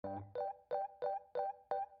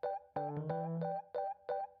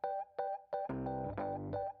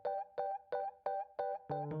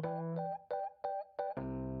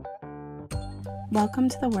Welcome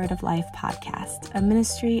to the Word of Life podcast, a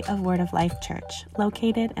ministry of Word of Life Church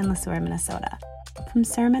located in Sueur, Minnesota. From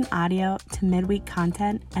sermon audio to midweek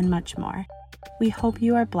content and much more, we hope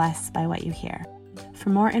you are blessed by what you hear. For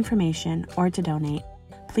more information or to donate,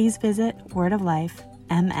 please visit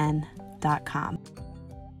wordoflifemn.com.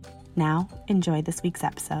 Now, enjoy this week's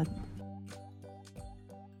episode.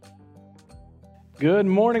 Good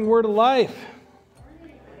morning, Word of Life.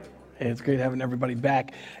 Hey, it's great having everybody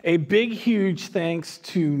back. A big, huge thanks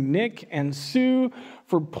to Nick and Sue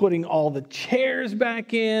for putting all the chairs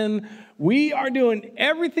back in. We are doing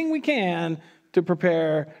everything we can to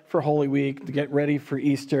prepare for Holy Week, to get ready for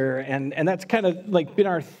Easter, and that's kind of like been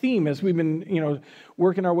our theme as we've been,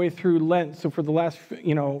 working our way through Lent. So for the last,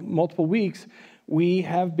 multiple weeks, we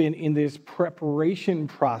have been in this preparation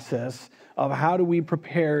process of how do we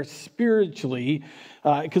prepare spiritually,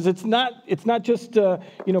 because it's not just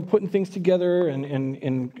putting things together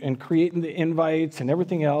and creating the invites and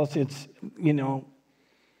everything else. It's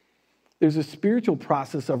there's a spiritual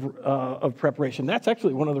process of preparation. That's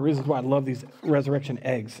actually one of the reasons why I love these resurrection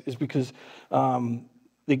eggs, is because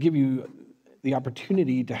they give you the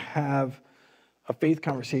opportunity to have a faith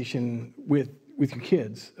conversation with your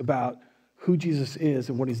kids about who Jesus is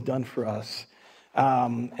and what he's done for us.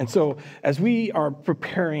 And so as we are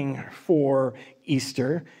preparing for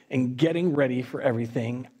Easter and getting ready for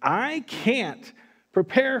everything, I can't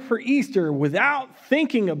prepare for Easter without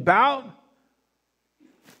thinking about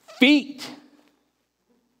feet.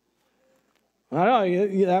 I know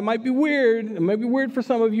that might be weird. It might be weird for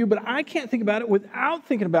some of you, but I can't think about it without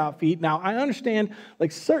thinking about feet. Now, I understand,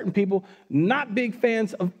 like certain people, not big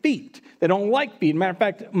fans of feet. They don't like feet. Matter of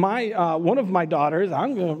fact, one of my daughters,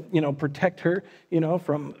 I'm going to protect her,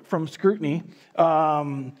 from scrutiny.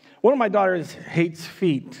 One of my daughters hates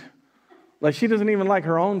feet. Like, she doesn't even like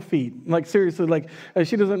her own feet. Like, seriously,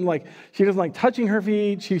 she doesn't like touching her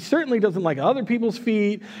feet. She certainly doesn't like other people's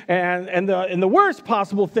feet. And the worst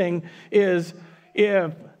possible thing is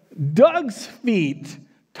if Doug's feet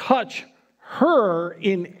touch her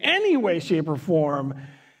in any way, shape, or form,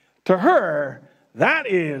 to her, that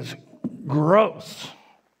is gross.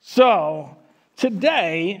 So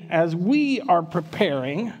today, as we are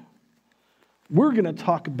preparing, we're going to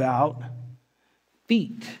talk about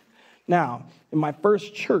feet. Now, in my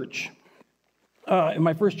first church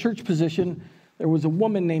position, there was a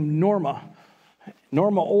woman named Norma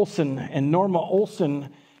Olson, and Norma Olson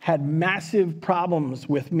had massive problems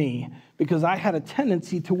with me because I had a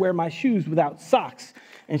tendency to wear my shoes without socks.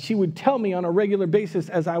 And she would tell me on a regular basis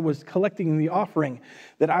as I was collecting the offering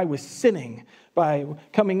that I was sinning by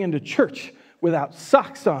coming into church without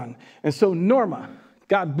socks on. And so, Norma,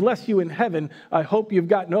 God bless you in heaven. I hope you've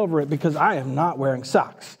gotten over it, because I am not wearing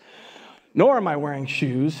socks, nor am I wearing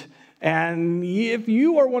shoes. And if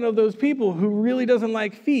you are one of those people who really doesn't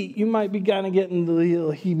like feet, you might be kind of getting the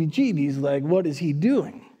little heebie-jeebies, like, what is he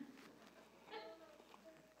doing?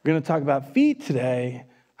 We're going to talk about feet today.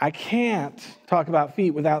 I can't talk about feet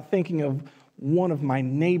without thinking of one of my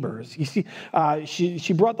neighbors. You see,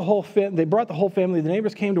 she brought the whole they brought the whole family. The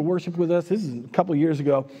neighbors came to worship with us. This is a couple of years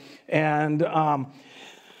ago. And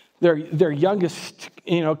their youngest,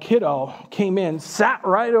 kiddo came in, sat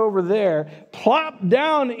right over there, plopped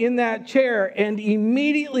down in that chair, and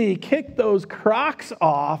immediately kicked those Crocs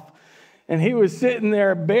off. And he was sitting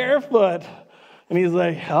there barefoot, and he's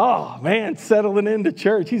like, oh, man, settling into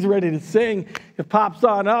church. He's ready to sing. It pops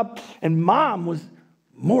on up, and Mom was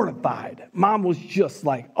mortified. Mom was just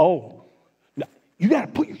like, oh, you got to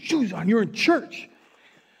put your shoes on. You're in church.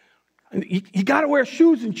 You got to wear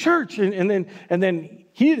shoes in church. And then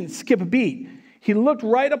he didn't skip a beat. He looked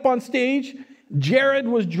right up on stage. Jared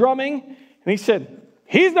was drumming, and he said,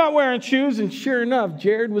 he's not wearing shoes. And sure enough,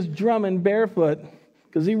 Jared was drumming barefoot,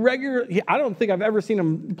 because I don't think I've ever seen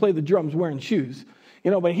him play the drums wearing shoes.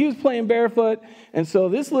 But he was playing barefoot. And so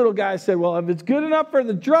this little guy said, well, if it's good enough for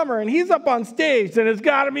the drummer and he's up on stage, then it's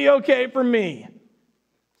got to be okay for me.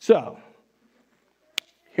 So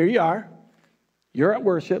here you are. You're at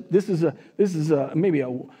worship. This is maybe a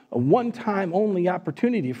one-time only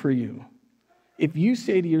opportunity for you. If you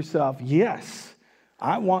say to yourself, yes,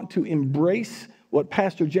 I want to embrace what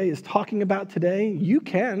Pastor Jay is talking about today, you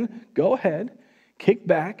can go ahead, kick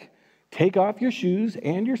back, take off your shoes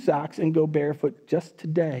and your socks, and go barefoot just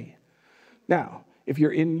today. Now, if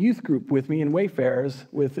you're in youth group with me in Wayfarers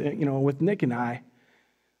with Nick and I,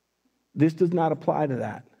 this does not apply to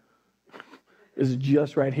that. This is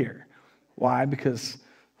just right here. Why? Because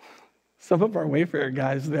some of our Wayfarer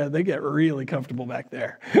guys, they get really comfortable back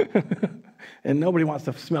there. And nobody wants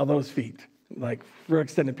to smell those feet, like, for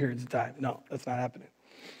extended periods of time. No, that's not happening.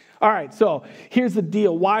 All right, so here's the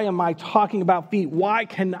deal. Why am I talking about feet? Why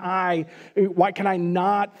can I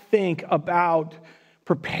not think about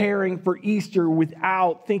preparing for Easter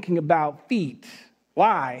without thinking about feet?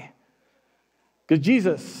 Why? Because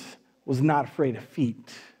Jesus was not afraid of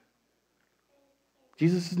feet.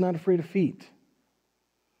 Jesus is not afraid of feet.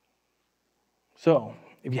 So,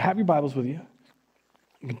 if you have your Bibles with you,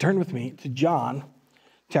 you can turn with me to John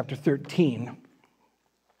chapter 13.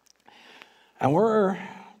 And we're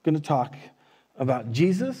going to talk about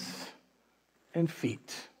Jesus and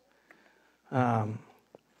feet.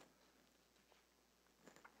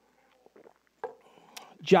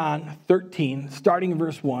 John 13, starting in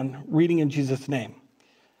verse 1, reading in Jesus' name.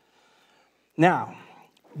 Now,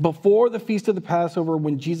 before the feast of the Passover,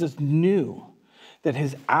 when Jesus knew that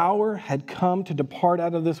his hour had come to depart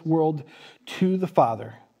out of this world to the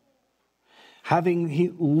Father, having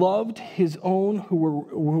he loved his own who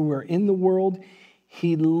were in the world,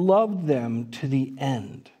 he loved them to the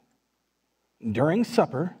end. During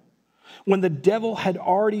supper, when the devil had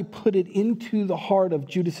already put it into the heart of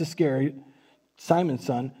Judas Iscariot, Simon's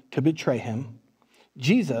son, to betray him,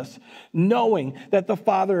 Jesus, knowing that the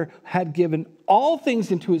Father had given all things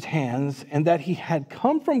into his hands and that he had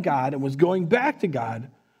come from God and was going back to God,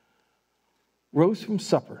 rose from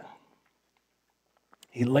supper.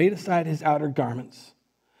 He laid aside his outer garments,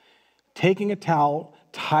 taking a towel,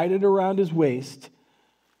 tied it around his waist.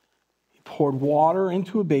 He poured water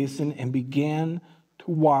into a basin and began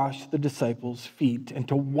to wash the disciples' feet and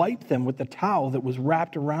to wipe them with the towel that was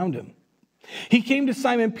wrapped around him. He came to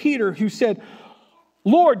Simon Peter, who said,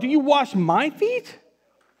 "Lord, do you wash my feet?"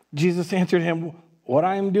 Jesus answered him, "What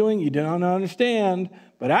I am doing you do not understand,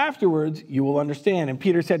 but afterwards you will understand." And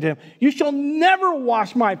Peter said to him, "You shall never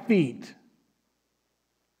wash my feet."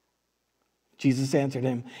 Jesus answered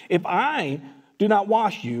him, "If I do not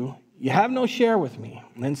wash you, you have no share with me."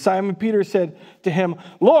 And then Simon Peter said to him,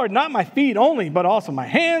 "Lord, not my feet only, but also my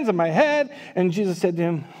hands and my head." And Jesus said to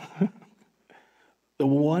him, "The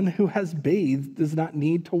one who has bathed does not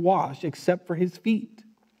need to wash except for his feet,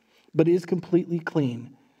 but is completely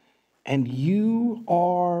clean. And you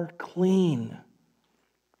are clean,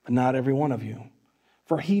 but not every one of you."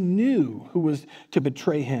 For he knew who was to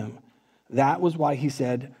betray him. That was why he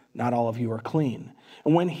said, "Not all of you are clean."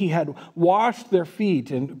 And when he had washed their feet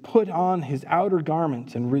and put on his outer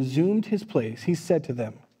garments and resumed his place, he said to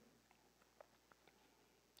them,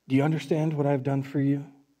 "Do you understand what I've done for you?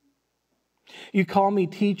 You call me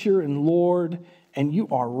teacher and Lord, and you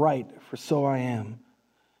are right, for so I am.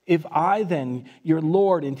 If I then, your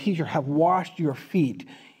Lord and teacher, have washed your feet,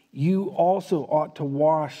 you also ought to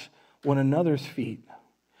wash one another's feet.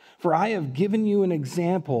 For I have given you an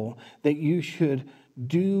example that you should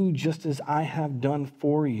do just as I have done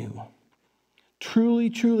for you. Truly,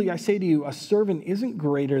 truly, I say to you, a servant isn't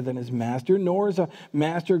greater than his master, nor is a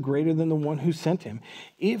master greater than the one who sent him.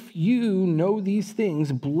 If you know these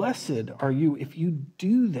things, blessed are you if you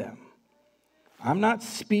do them. I'm not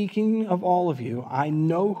speaking of all of you. I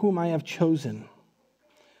know whom I have chosen.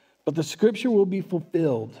 But the scripture will be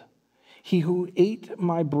fulfilled. He who ate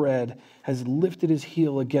my bread has lifted his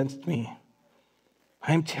heel against me.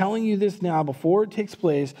 I am telling you this now before it takes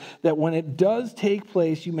place, that when it does take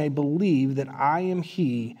place, you may believe that I am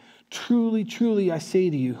he. Truly, truly, I say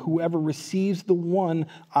to you, whoever receives the one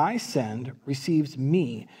I send receives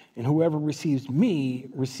me, and whoever receives me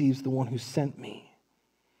receives the one who sent me."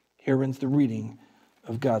 Here ends the reading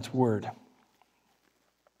of God's word.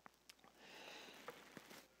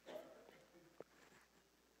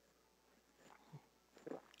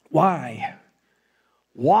 Why?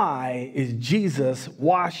 Why is Jesus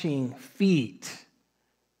washing feet?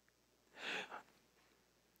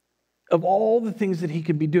 Of all the things that he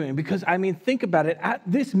could be doing, because, think about it. At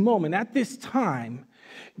this moment, at this time,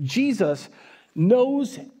 Jesus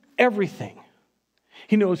knows everything.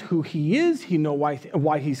 He knows who he is. He knows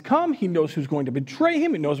why he's come. He knows who's going to betray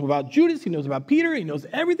him. He knows about Judas. He knows about Peter. He knows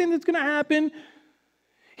everything that's going to happen.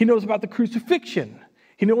 He knows about the crucifixion.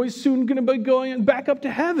 He knows he's soon going to be going back up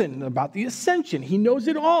to heaven, about the ascension. He knows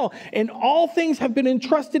it all. And all things have been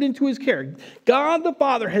entrusted into his care. God the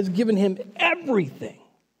Father has given him everything.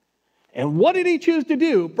 And what did he choose to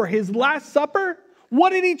do for his Last Supper?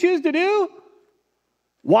 What did he choose to do?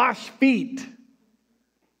 Wash feet.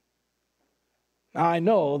 Now, I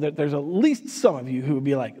know that there's at least some of you who would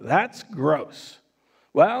be like, "That's gross."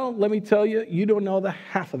 Well, let me tell you, you don't know the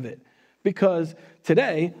half of it. Because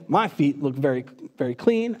today, my feet look very, very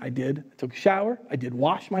clean. I took a shower. I did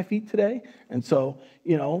wash my feet today. And so,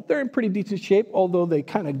 they're in pretty decent shape, although they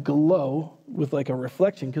kind of glow with like a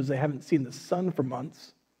reflection because they haven't seen the sun for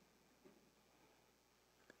months.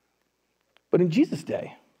 But in Jesus'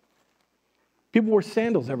 day, People wore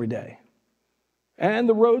sandals every day. And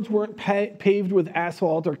the roads weren't paved with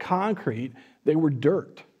asphalt or concrete. They were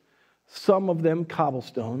dirt. Some of them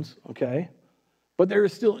cobblestones, okay? But they were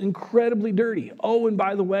still incredibly dirty. Oh, and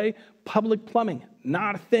by the way, public plumbing,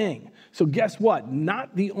 not a thing. So guess what?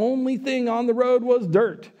 Not the only thing on the road was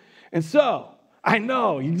dirt. And so, I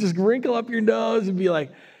know, you just wrinkle up your nose and be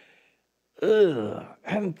like, ugh,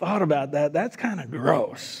 I hadn't thought about that. That's kind of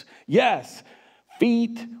gross. Yes,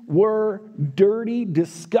 feet were dirty,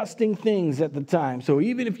 disgusting things at the time. So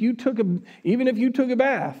even if you took a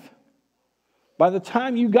bath, by the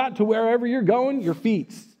time you got to wherever you're going, your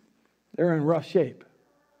feet, they're in rough shape.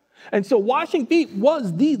 And so washing feet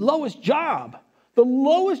was the lowest job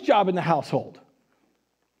in the household.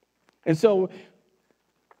 And so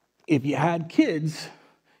if you had kids,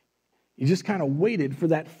 you just kind of waited for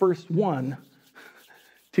that first one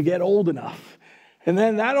to get old enough. And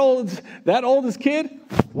then that oldest kid,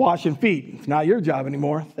 washing feet. It's not your job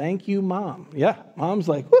anymore. Thank you, Mom. Yeah, Mom's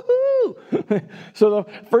like, woohoo! So the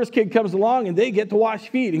first kid comes along and they get to wash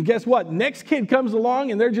feet. And guess what? Next kid comes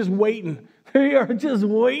along and they're just waiting. They are just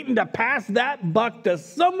waiting to pass that buck to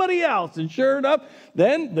somebody else. And sure enough,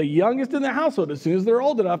 then the youngest in the household, as soon as they're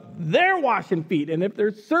old enough, they're washing feet. And if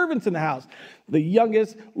there's servants in the house, the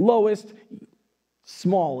youngest, lowest,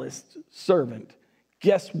 smallest servant,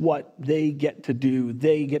 guess what they get to do?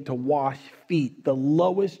 They get to wash feet. The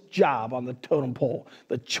lowest job on the totem pole,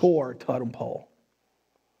 the chore totem pole.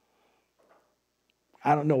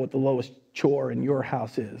 I don't know what the lowest chore in your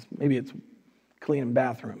house is. Maybe it's cleaning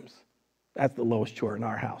bathrooms. That's the lowest chore in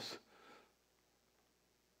our house.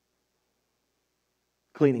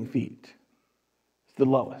 Cleaning feet. It's the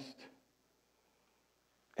lowest.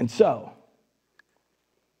 And so,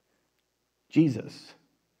 Jesus,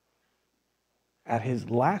 at his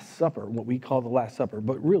Last Supper, what we call the Last Supper,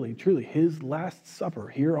 but really, truly, his Last Supper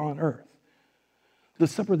here on earth, the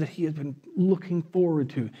supper that he has been looking forward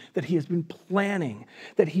to, that he has been planning,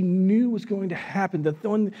 that he knew was going to happen, the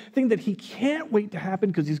one thing that he can't wait to happen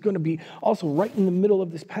because he's going to be also right in the middle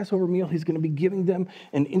of this Passover meal, he's going to be giving them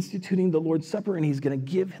and instituting the Lord's Supper, and he's going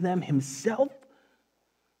to give them himself.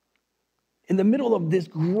 In the middle of this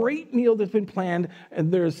great meal that's been planned,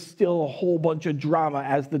 and there's still a whole bunch of drama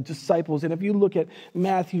as the disciples, and if you look at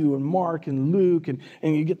Matthew and Mark and Luke, and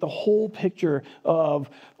you get the whole picture of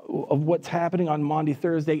what's happening on Maundy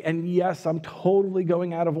Thursday, and yes, I'm totally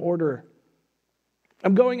going out of order.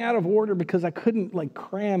 I'm going out of order because I couldn't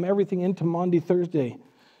cram everything into Maundy Thursday.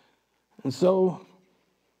 And so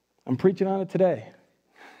I'm preaching on it today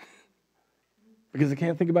because I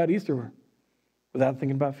can't think about Easter without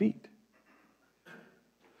thinking about feet.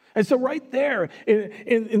 And so right there,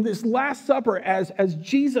 in this Last Supper, as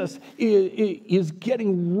Jesus is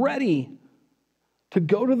getting ready to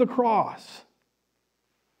go to the cross,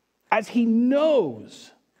 as he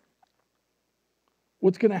knows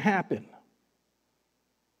what's going to happen,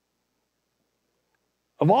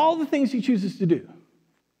 of all the things he chooses to do,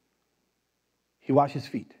 he washes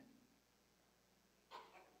feet.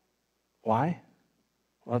 Why?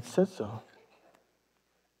 Well, it says so.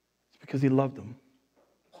 It's because he loved them.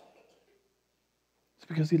 It's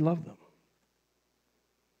because he loved them.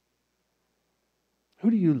 Who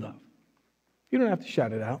do you love? You don't have to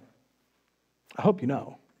shout it out. I hope you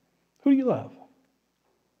know. Who do you love?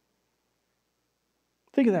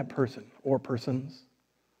 Think of that person or persons.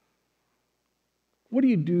 What do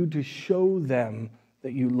you do to show them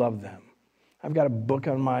that you love them? I've got a book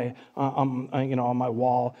on my on my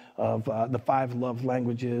wall of the 5 love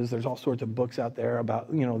languages. There's all sorts of books out there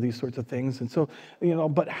about these sorts of things. And so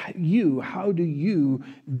but how do you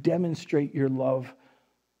demonstrate your love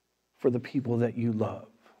for the people that you love?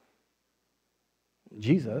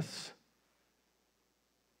 Jesus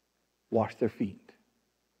washed their feet.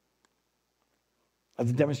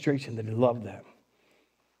 That's a demonstration that he loved them.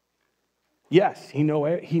 Yes, he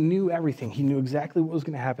knew everything. He knew exactly what was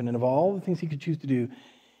going to happen. And of all the things he could choose to do,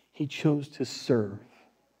 he chose to serve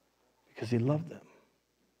because he loved them.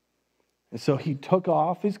 And so he took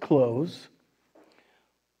off his clothes.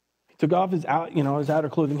 He took off his outer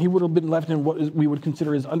clothing. He would have been left in what we would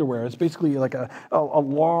consider his underwear. It's basically like a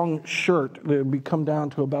long shirt that would come down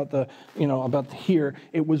to about here.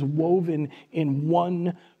 It was woven in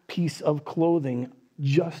one piece of clothing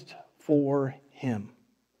just for him.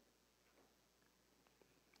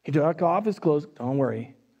 He took off his clothes. Don't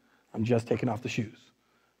worry, I'm just taking off the shoes.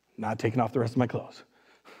 Not taking off the rest of my clothes.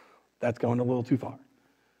 That's going a little too far.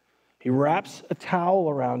 He wraps a towel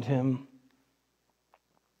around him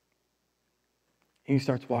and he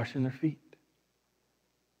starts washing their feet.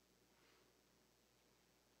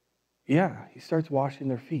 Yeah, he starts washing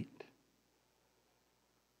their feet.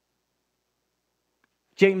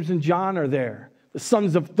 James and John are there. The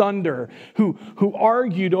sons of thunder who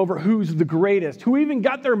argued over who's the greatest, who even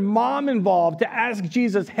got their mom involved to ask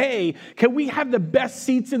Jesus, hey, can we have the best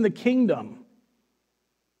seats in the kingdom?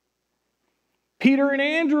 Peter and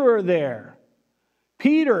Andrew are there.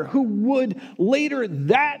 Peter, who would later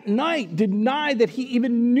that night deny that he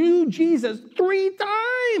even knew Jesus 3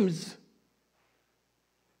 times.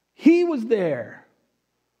 He was there.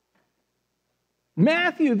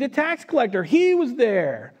 Matthew, the tax collector, he was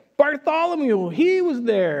there. Bartholomew, he was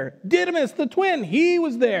there. Didymus, the twin, he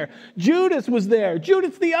was there. Judas was there.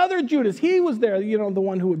 Judas, the other Judas, he was there. You know, the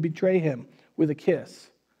one who would betray him with a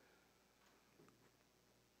kiss.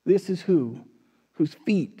 This is whose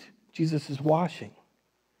feet Jesus is washing.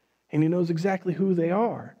 And he knows exactly who they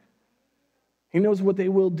are. He knows what they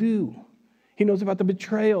will do. He knows about the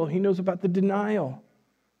betrayal. He knows about the denial.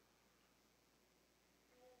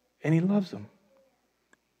 And he loves them.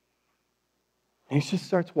 And he just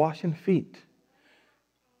starts washing feet.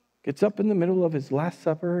 Gets up in the middle of his Last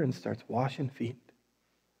Supper and starts washing feet.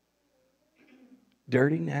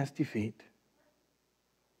 Dirty, nasty feet.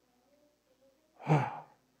 Wow.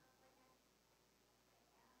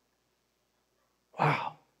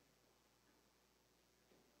 Wow.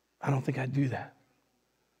 I don't think I'd do that.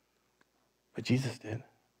 But Jesus did.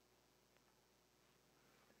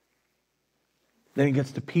 Then he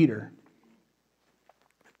gets to Peter.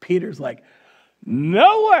 Peter's like,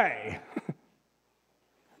 no way.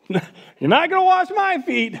 You're not going to wash my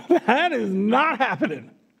feet. That is not happening.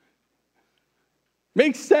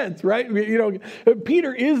 Makes sense, right? You know,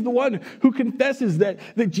 Peter is the one who confesses that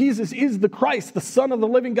Jesus is the Christ, the Son of the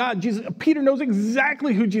living God. Peter knows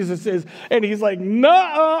exactly who Jesus is. And he's like,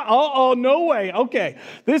 no, no way. Okay,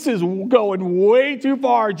 this is going way too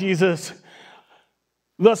far, Jesus.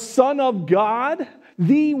 The Son of God,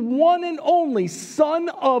 the one and only Son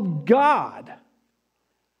of God,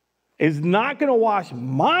 is not going to wash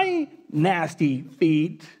my nasty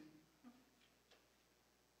feet.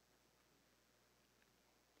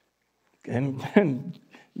 And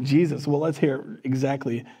Jesus, well, let's hear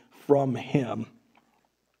exactly from him.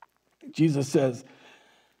 Jesus says,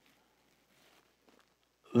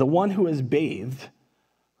 the one who is bathed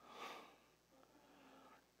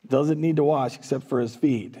doesn't need to wash except for his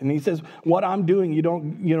feet. And he says, what I'm doing, you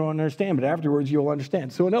don't understand, but afterwards you'll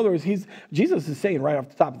understand. So in other words, Jesus is saying right off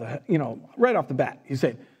the top of right off the bat, he's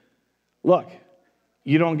saying, look,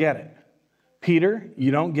 you don't get it. Peter,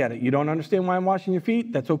 you don't get it. You don't understand why I'm washing your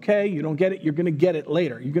feet? That's okay. You don't get it. You're going to get it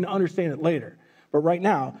later. You're going to understand it later. But right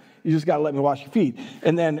now, you just got to let me wash your feet.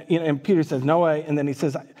 And then, and Peter says, no way. And then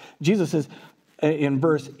Jesus says, in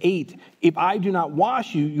verse 8, if I do not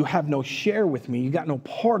wash you, you have no share with me. You got no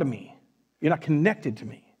part of me. You're not connected to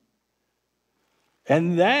me.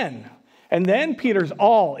 And then Peter's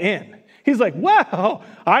all in. He's like, well,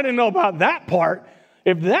 I didn't know about that part.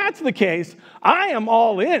 If that's the case, I am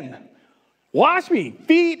all in. Wash me,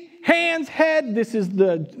 feet, hands, head. This is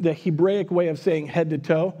the Hebraic way of saying head to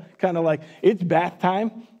toe. Kind of like, it's bath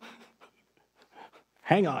time.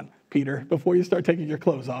 Hang on, Peter, before you start taking your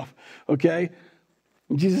clothes off, okay?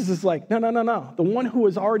 And Jesus is like, no. The one who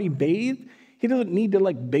has already bathed, he doesn't need to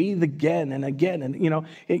like bathe again and again. And,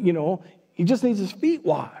 he just needs his feet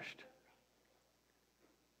washed.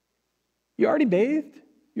 You already bathed.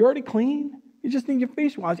 You're already clean. You just need your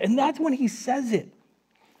face washed. And that's when he says it.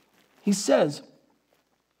 He says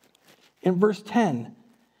in verse 10,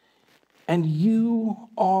 and you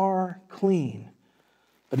are clean,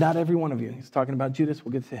 but not every one of you. He's talking about Judas.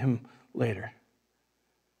 We'll get to him later.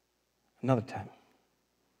 Another time.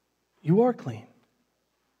 You are clean.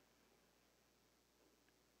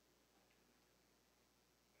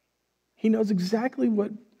 He knows exactly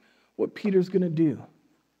what Peter's going to do.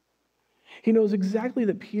 He knows exactly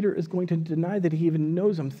that Peter is going to deny that he even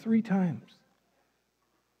knows him 3 times.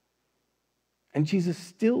 And Jesus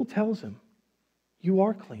still tells him, you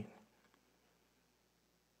are clean.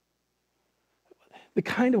 The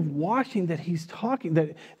kind of washing that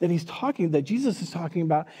that Jesus is talking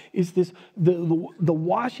about is this the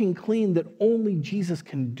washing clean that only Jesus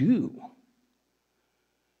can do.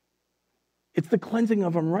 It's the cleansing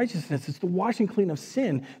of unrighteousness. It's the washing clean of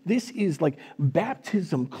sin. This is like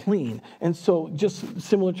baptism clean. And so just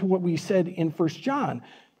similar to what we said in 1 John.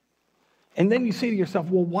 And then you say to yourself,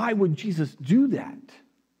 well, why would Jesus do that?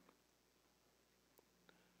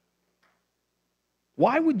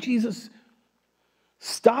 Why would Jesus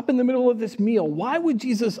stop in the middle of this meal? Why would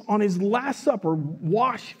Jesus on his Last Supper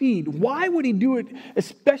wash feet? Why would he do it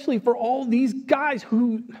especially for all these guys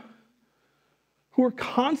who are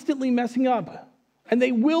constantly messing up? And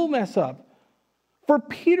they will mess up. For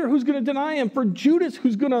Peter, who's going to deny him. For Judas,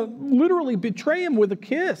 who's going to literally betray him with a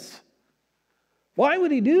kiss. Why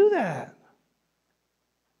would he do that?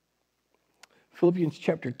 Philippians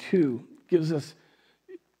chapter 2 gives us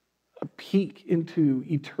a peek into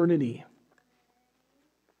eternity.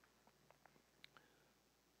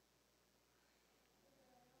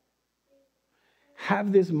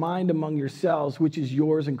 Have this mind among yourselves, which is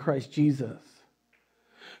yours in Christ Jesus,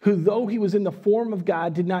 who, though he was in the form of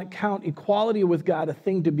God, did not count equality with God a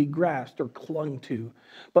thing to be grasped or clung to,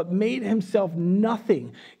 but made himself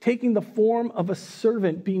nothing, taking the form of a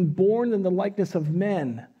servant, being born in the likeness of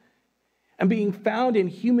men. And being found in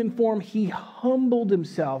human form, he humbled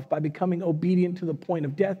himself by becoming obedient to the point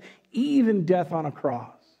of death, even death on a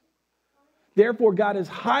cross. Therefore, God has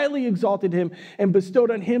highly exalted him and bestowed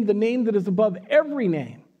on him the name that is above every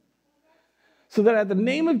name, so that at the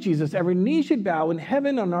name of Jesus, every knee should bow in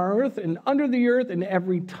heaven, on earth, and under the earth, and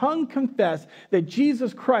every tongue confess that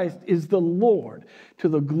Jesus Christ is the Lord, to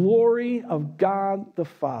the glory of God the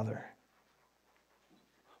Father.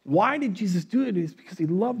 Why did Jesus do it? It is because he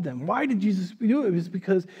loved them. Why did Jesus do it? It was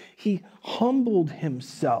because he humbled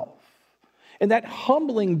himself. And that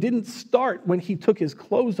humbling didn't start when he took his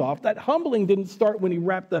clothes off. That humbling didn't start when he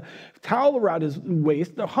wrapped the towel around his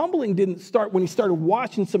waist. The humbling didn't start when he started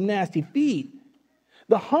washing some nasty feet.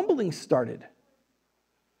 The humbling started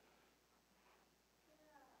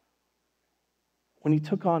when he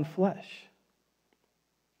took on flesh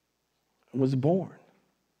and was born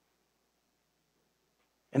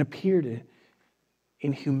and appeared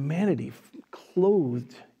in humanity,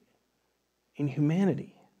 clothed in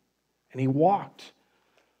humanity. And he walked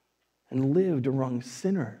and lived among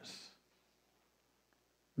sinners,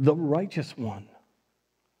 the righteous one.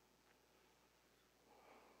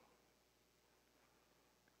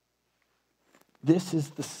 This is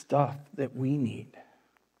the stuff that we need.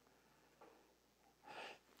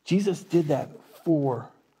 Jesus did that for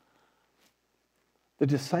the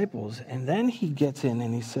disciples, and then he gets in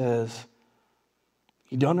and he says,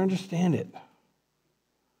 you don't understand it,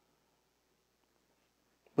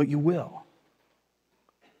 but you will.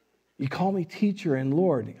 You call me teacher and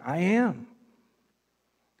Lord. I am.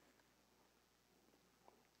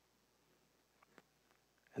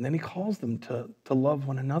 And then he calls them to love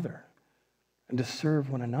one another and to serve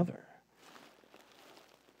one another.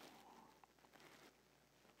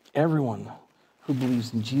 Everyone who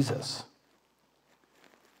believes in Jesus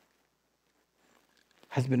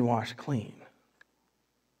has been washed clean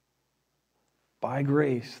by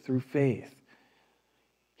grace through faith.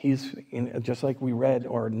 He's, just like we read,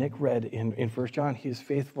 or Nick read in 1 John, he is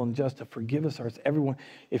faithful and just to forgive us our everyone.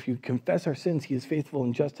 If you confess our sins, he is faithful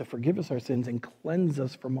and just to forgive us our sins and cleanse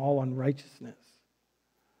us from all unrighteousness.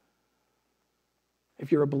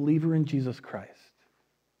 If you're a believer in Jesus Christ,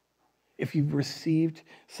 if you've received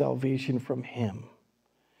salvation from him,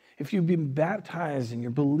 if you've been baptized and you're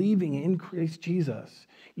believing in Christ Jesus,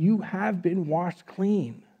 you have been washed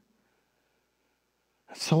clean.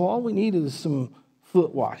 So all we need is some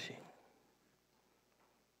foot washing.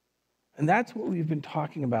 And that's what we've been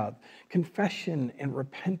talking about, confession and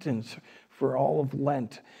repentance for all of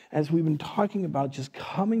Lent, as we've been talking about just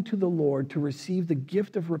coming to the Lord to receive the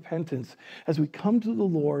gift of repentance. As we come to the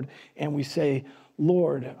Lord and we say,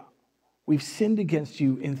 Lord, we've sinned against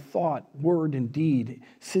you in thought, word, and deed,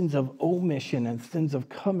 sins of omission and sins of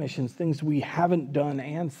commission, things we haven't done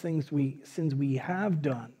and sins we have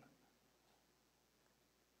done.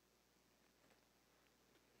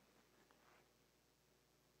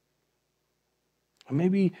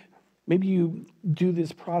 Maybe you do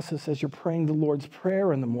this process as you're praying the Lord's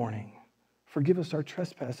Prayer in the morning. Forgive us our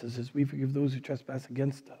trespasses as we forgive those who trespass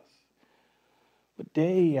against us. But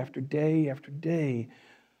day after day after day,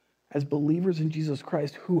 as believers in Jesus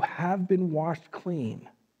Christ who have been washed clean,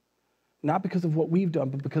 not because of what we've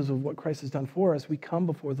done, but because of what Christ has done for us, we come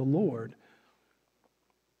before the Lord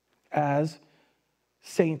as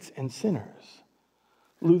saints and sinners.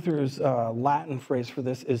 Luther's Latin phrase for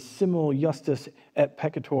this is simul justus et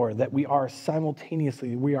peccator, that we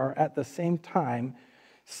are at the same time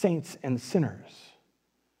saints and sinners.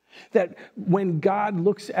 That when God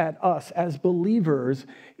looks at us as believers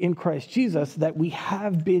in Christ Jesus, that we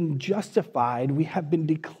have been justified, we have been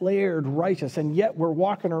declared righteous, and yet we're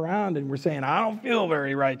walking around and we're saying, I don't feel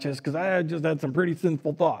very righteous because I just had some pretty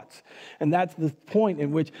sinful thoughts. And that's the point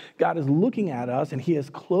in which God is looking at us, and he has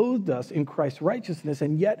clothed us in Christ's righteousness,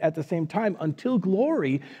 and yet at the same time, until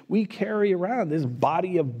glory, we carry around this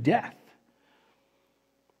body of death.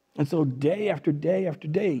 And so day after day after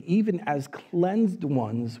day, even as cleansed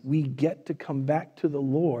ones, we get to come back to the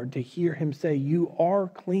Lord to hear him say, you are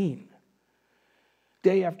clean.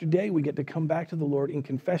 Day after day, we get to come back to the Lord in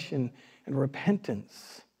confession and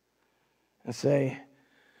repentance and say,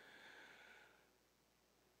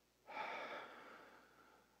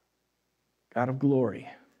 God of glory,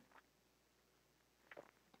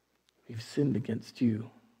 we've sinned against you.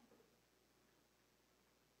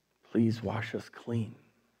 Please wash us clean.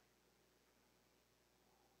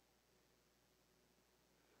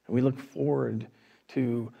 And we look forward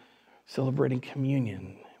to celebrating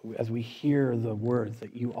communion as we hear the words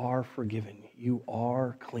that you are forgiven, you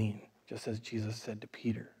are clean, just as Jesus said to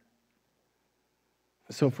Peter.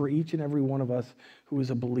 So for each and every one of us who is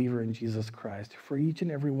a believer in Jesus Christ, for each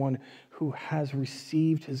and every one who has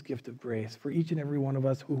received his gift of grace, for each and every one of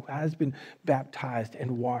us who has been baptized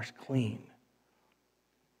and washed clean,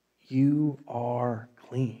 you are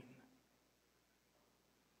clean.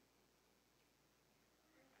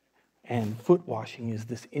 And foot washing is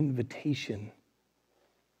this invitation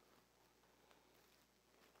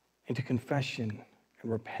into confession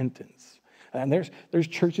and repentance. And there's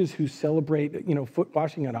churches who celebrate, foot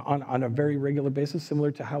washing on a very regular basis,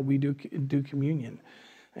 similar to how we do communion.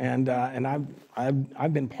 And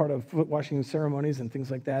I've been part of foot washing ceremonies and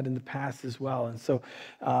things like that in the past as well. And so,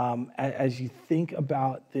 as you think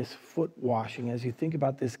about this foot washing, as you think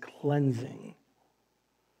about this cleansing,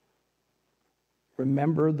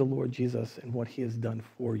 remember the Lord Jesus and what he has done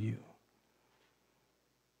for you.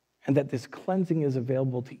 And that this cleansing is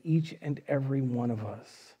available to each and every one of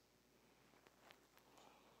us.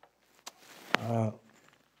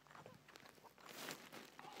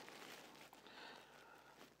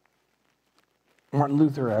 Martin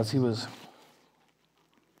Luther, as he was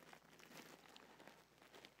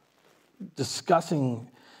discussing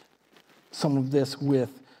some of this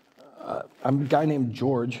with a guy named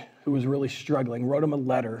George, who was really struggling, wrote him a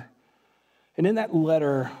letter. And in that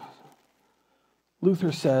letter,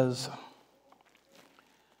 Luther says,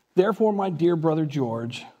 "Therefore, my dear brother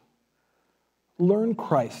George, learn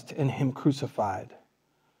Christ and him crucified.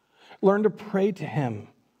 Learn to pray to him,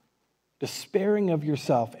 despairing of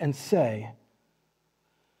yourself, and say,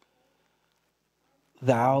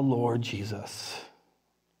 'Thou, Lord Jesus,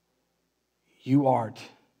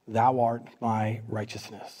 thou art my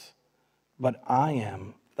righteousness, but I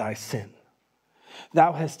am thy sin.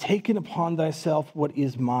 Thou hast taken upon thyself what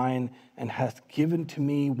is mine, and hast given to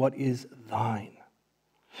me what is thine.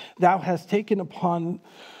 Thou hast taken upon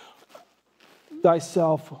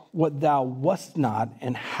thyself what thou wast not,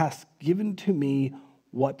 and hast given to me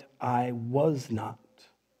what I was not.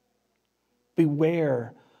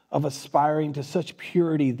 Beware of aspiring to such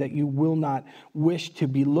purity that you will not wish to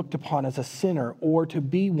be looked upon as a sinner or to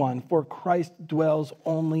be one, for Christ dwells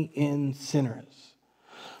only in sinners.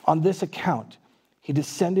 On this account, he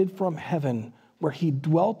descended from heaven, where he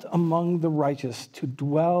dwelt among the righteous, to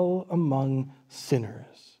dwell among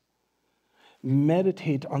sinners.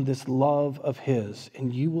 Meditate on this love of his,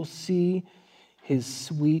 and you will see his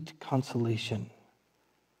sweet consolation.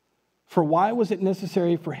 For why was it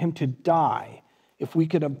necessary for him to die if we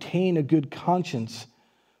could obtain a good conscience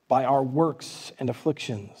by our works and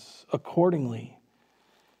afflictions? Accordingly,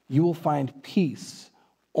 you will find peace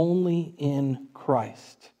only in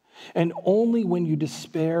Christ, and only when you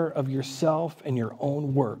despair of yourself and your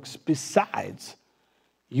own works. Besides,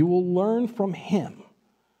 you will learn from him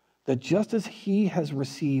that just as he has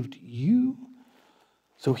received you,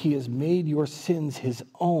 so he has made your sins his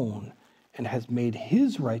own and has made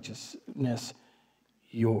his righteousness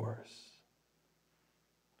yours.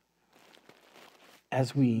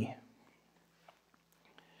 As we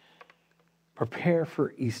prepare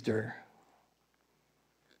for Easter,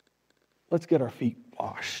 let's get our feet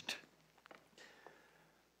washed.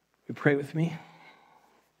 You pray with me?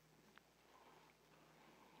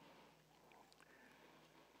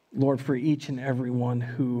 Lord, for each and every one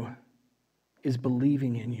who is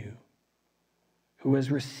believing in you, who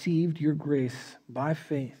has received your grace by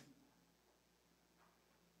faith,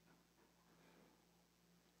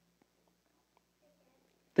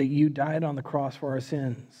 that you died on the cross for our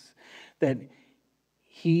sins, that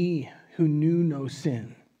he who knew no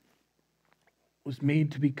sin was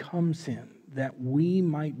made to become sin, that we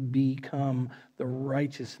might become the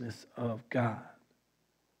righteousness of God.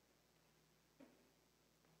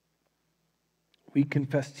 We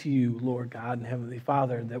confess to you, Lord God and Heavenly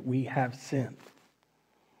Father, that we have sinned.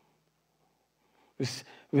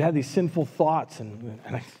 We've had these sinful thoughts, and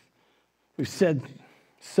we've said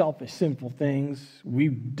selfish, sinful things.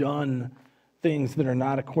 We've done things that are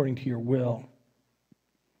not according to your will.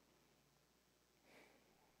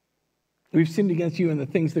 We've sinned against you in the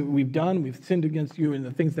things that we've done. We've sinned against you in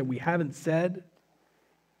the things that we haven't said.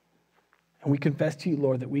 And we confess to you,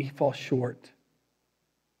 Lord, that we fall short.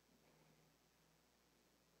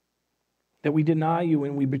 that we deny you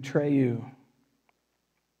and we betray you.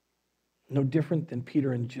 No different than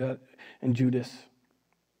Peter and Judas.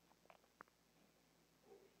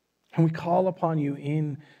 And we call upon you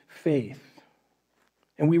in faith.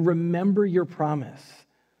 And we remember your promise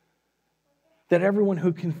that everyone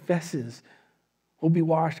who confesses will be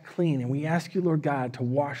washed clean. And we ask you, Lord God, to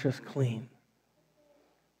wash us clean.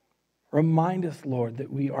 Remind us, Lord,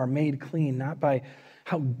 that we are made clean, not by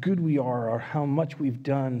how good we are or how much we've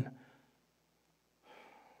done,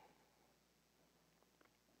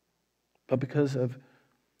 but because of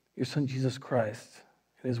your Son, Jesus Christ,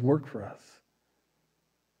 and his work for us.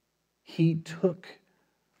 He took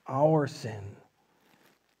our sin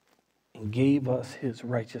and gave us his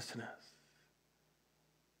righteousness.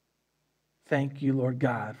 Thank you, Lord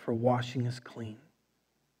God, for washing us clean.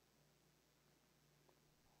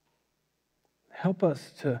 Help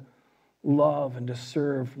us to love and to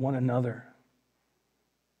serve one another.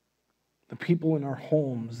 The people in our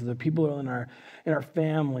homes, the people in our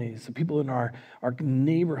families, the people in our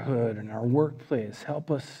neighborhood and our workplace.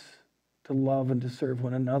 Help us to love and to serve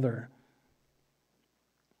one another.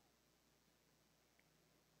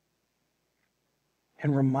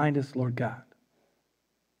 And remind us, Lord God,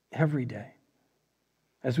 every day,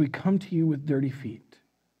 as we come to you with dirty feet,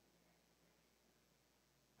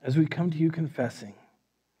 as we come to you confessing,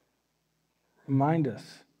 remind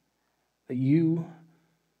us that you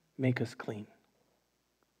make us clean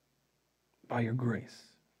by your grace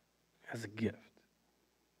as a gift.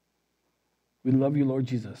 We love you, Lord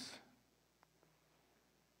Jesus,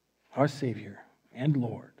 our Savior and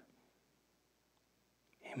Lord.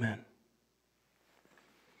 Amen.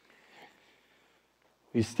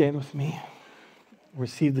 Will you stand with me?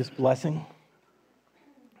 Receive this blessing.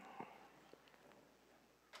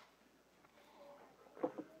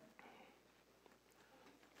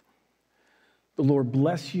 The Lord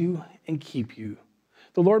bless you and keep you.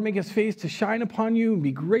 The Lord make his face to shine upon you and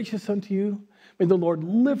be gracious unto you. May the Lord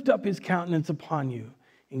lift up his countenance upon you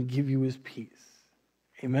and give you his peace.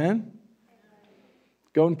 Amen?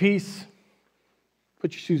 Go in peace.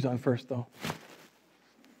 Put your shoes on first, though.